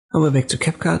And we're back to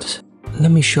CapCut.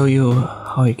 Let me show you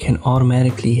how you can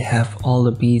automatically have all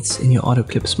the beats in your audio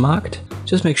clips marked.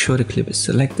 Just make sure the clip is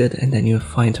selected and then you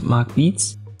find mark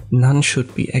beats. None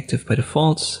should be active by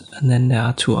default, and then there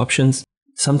are two options.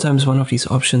 Sometimes one of these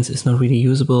options is not really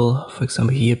usable. For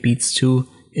example here, beats 2,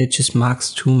 it just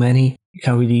marks too many. You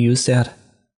can't really use that.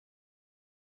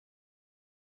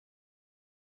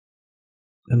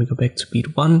 Let me go back to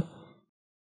beat 1.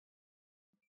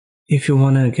 If you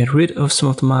want to get rid of some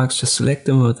of the marks, just select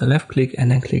them with a left click and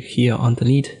then click here on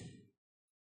delete.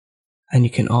 And you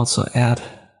can also add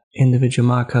individual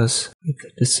markers with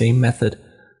the same method.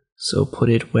 So put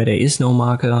it where there is no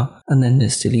marker, and then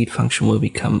this delete function will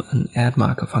become an add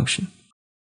marker function.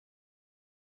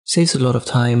 Saves a lot of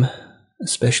time,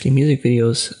 especially music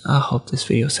videos. I hope this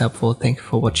video is helpful. Thank you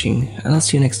for watching, and I'll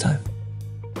see you next time.